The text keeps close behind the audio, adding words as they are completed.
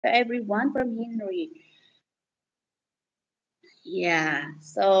everyone from Henry. Yeah,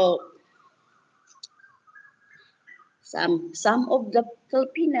 so some of the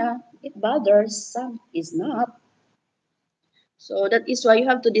Filipina it bothers, some is not. So that is why you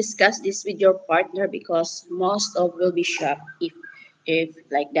have to discuss this with your partner because most of will be shocked if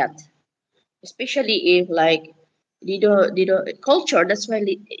like that. Especially if like the culture. That's why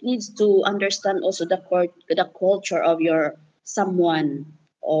it needs to understand also the culture of your someone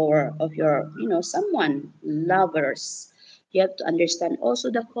or of your someone lovers. You have to understand also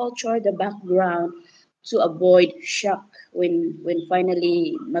the culture, the background to avoid shock when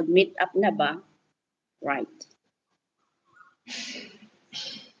finally mag-meet up na ba, right?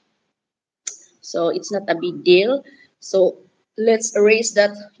 So it's not a big deal. So let's erase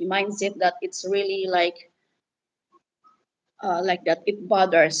that mindset that it's really like that. It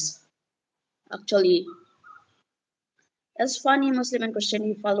bothers. Actually, as funny Muslim and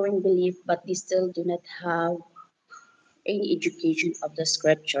Christian following belief, but they still do not have any education of the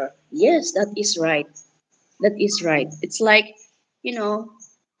scripture. Yes, that is right. That is right. It's like, you know,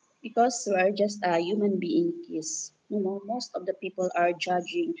 because we are just a human being is, most of the people are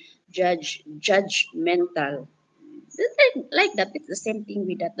judgmental. Like that. It's the same thing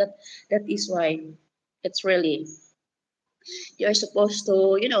with that. That is why it's really you're supposed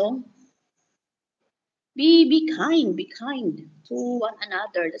to, be kind to one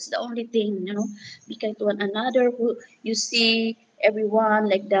another. That's the only thing, be kind to one another. Who you see everyone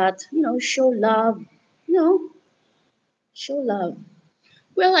like that, show love, you know, show love.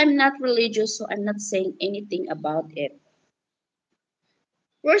 Well, I'm not religious, so I'm not saying anything about it.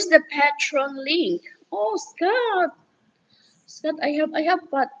 Where's the Patreon link? Oh, Scott, I have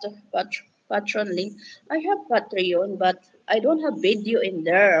Patreon link. I have Patreon, but I don't have video in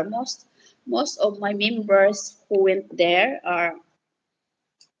there. Most of my members who went there are,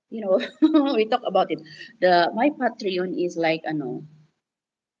 we talk about it. The my Patreon is like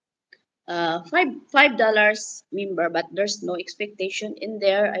 $5 member, but there's no expectation in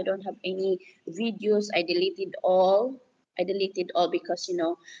there. I don't have any videos. I deleted all because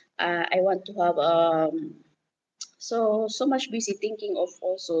I want to have so much busy thinking of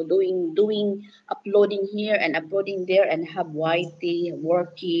also doing uploading here and uploading there and have YT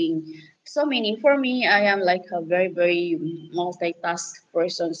working so many. For me, I am like a very very multitask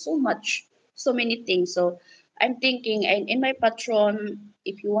person, so many things. So I'm thinking, and in my patron,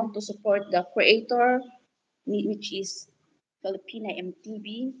 if you want to support the creator, which is Filipina M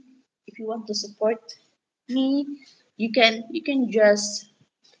Tv, if you want to support me, you can just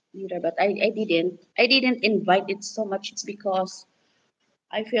but I didn't invite it so much. It's because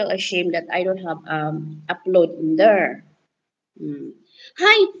I feel ashamed that I don't have upload in there. Mm.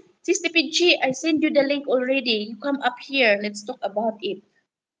 Hi, Sister PG, I sent you the link already. You come up here. Let's talk about it.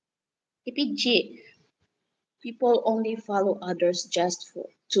 PG, people only follow others just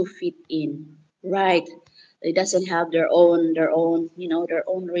to fit in. Right. It doesn't have their own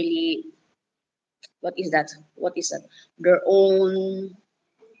really what is that? What is that? Their own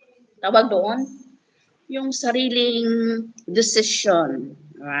tawag doon yung sariling decision.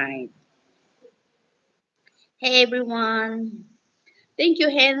 Right. Hey everyone. Thank you,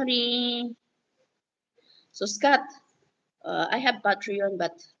 Henry. So Scott, I have Patreon,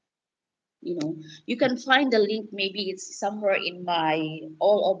 but you can find the link. Maybe it's somewhere in my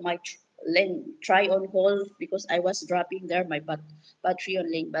all of my try on hold because I was dropping there my Patreon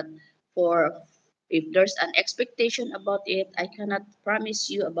link. But for if there's an expectation about it, I cannot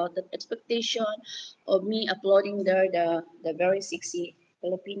promise you about that expectation of me uploading there the very sexy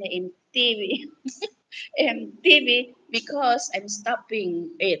Filipina in TV. MTV because I'm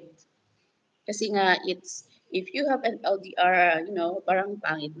stopping it. Kasi nga, if you have an LDR, parang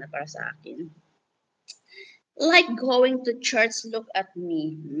pangit na para sa akin. Like going to church, look at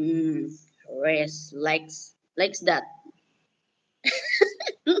me. Rest, likes that.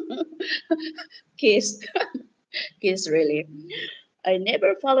 Kiss, kiss really. I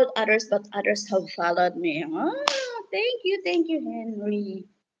never followed others, but others have followed me. Thank you, Henry,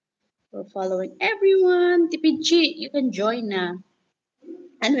 for following everyone. TPG, you can join na.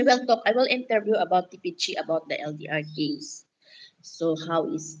 And we will talk, I will interview about TPG about the LDR case. So how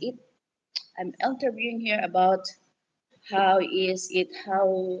is it? I'm interviewing here about how is it,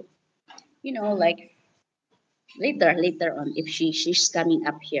 how, like later on if she's coming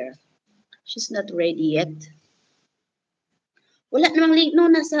up here. She's not ready yet. Wala namang link no,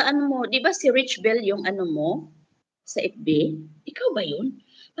 nasa ano mo, di ba si Rich Bell yung ano mo sa FB? Ikaw ba yun?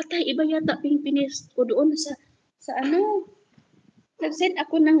 Patay, iba yata pinis ko doon sa ano. Nag-send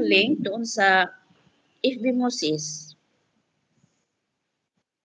ako ng link doon sa FB mo sis.